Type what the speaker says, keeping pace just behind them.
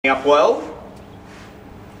Up well,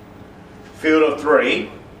 field of 3,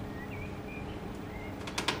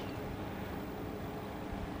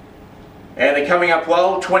 and they're coming up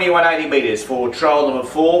well, 2180 metres for trial number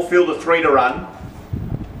 4, field of 3 to run,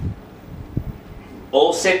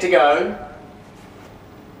 all set to go,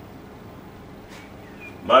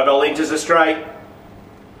 mobile enters a straight,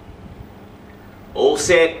 all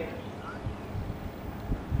set,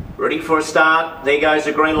 ready for a start, there goes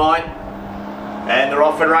the green light. And they're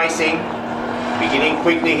off and racing. Beginning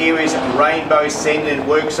quickly here is RAINBOWSEND and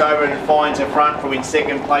works over and finds a front from in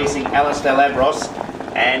second placing ALASTAIR LAVROS.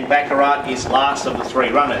 And BACCARAT is last of the 3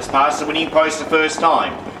 runners. Past the winning post the first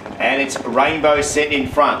time. And it's RAINBOWSEND in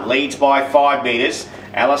front, leads by 5 metres.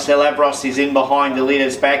 ALASTAIR LAVROS is in behind the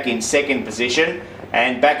leaders back in second position.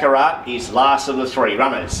 And BACCARAT is last of the 3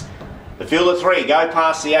 runners. The field of 3 go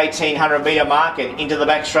past the 1800 metre mark and into the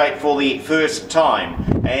back straight for the first time.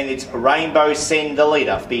 And it's RAINBOWSEND the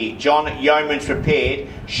leader. The John Yeomans prepared,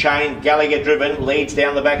 Shane Gallagher driven, leads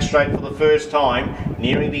down the back straight for the first time,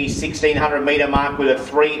 nearing the 1600 metre mark with a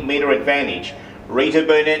 3 metre advantage. Rita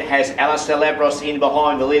Burnett has ALASTAIR LAVROS in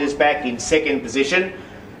behind the leaders back in second position.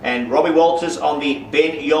 And Robbie Walters on the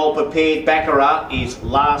Ben Yole prepared BACCARAT is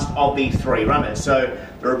last of the 3 runners. So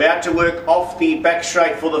they're about to work off the back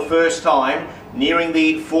straight for the first time. Nearing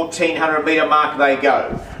the 1400 metre mark they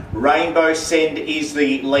go. RAINBOWSEND is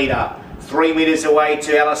the leader. 3 metres away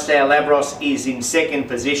to ALASTAIR LAVROS is in second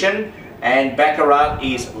position. And BACCARAT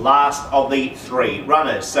is last of the 3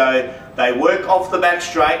 runners. So they work off the back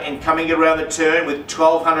straight and coming around the turn with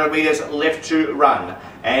 1200 metres left to run.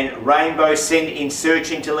 And RAINBOWSEND in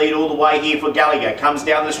searching to lead all the way here for Gallagher. Comes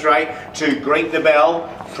down the straight to greet the bell.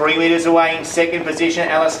 3 metres away in second position,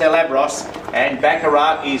 ALASTAIR LAVROS. And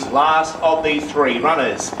BACCARAT is last of the 3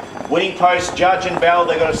 runners. Winning post, Judge and Bell,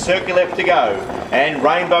 they've got a circle left to go. And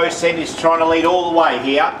RAINBOWSEND is trying to lead all the way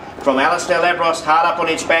here. From ALASTAIR LAVROS, hard up on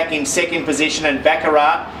its back in second position, and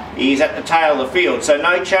BACCARAT is at the tail of the field. So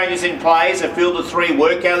no changes in plays. A field of 3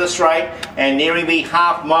 work out of the straight and nearing the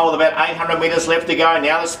half mile with about 800 metres left to go.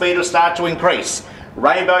 Now the speed will start to increase.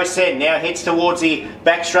 RAINBOWSEND now heads towards the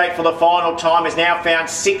back straight for the final time. Is now found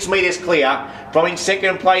 6 metres clear from in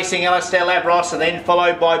second placing ALASTAIR LAVROS, and then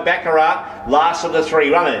followed by BACCARAT, last of the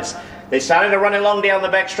 3 runners. They're starting to run along down the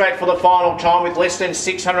back straight for the final time with less than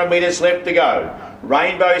 600 metres left to go.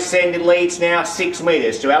 RAINBOWSEND leads now 6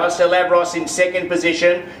 metres to ALASTAIR LAVROS in second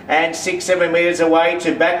position and 6-7 metres away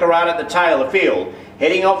to BACCARAT at the tail of the field.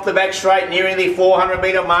 Heading off the back straight nearing the 400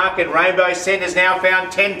 metre mark, and RAINBOWSEND has now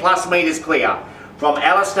found 10 plus metres clear. From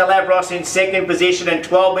ALASTAIR LAVROS in second position and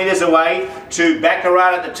 12 metres away to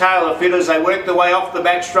BACCARAT at the tail of the field as they work their way off the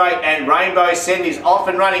back straight, and RAINBOWSEND is off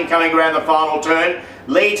and running coming around the final turn.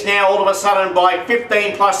 Leads now all of a sudden by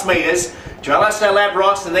 15 plus metres to ALASTAIR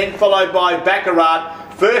LAVROS and then followed by BACCARAT.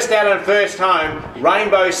 First out and first home,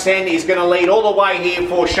 RAINBOWSEND is going to lead all the way here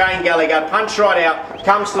for Shane Gallagher. Punch right out,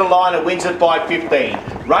 comes to the line and wins it by 15.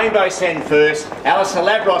 RAINBOWSEND first, ALASTAIR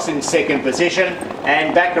LAVROS in second position,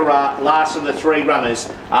 and BACCARAT last of the 3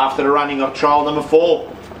 runners after the running of trial number 4.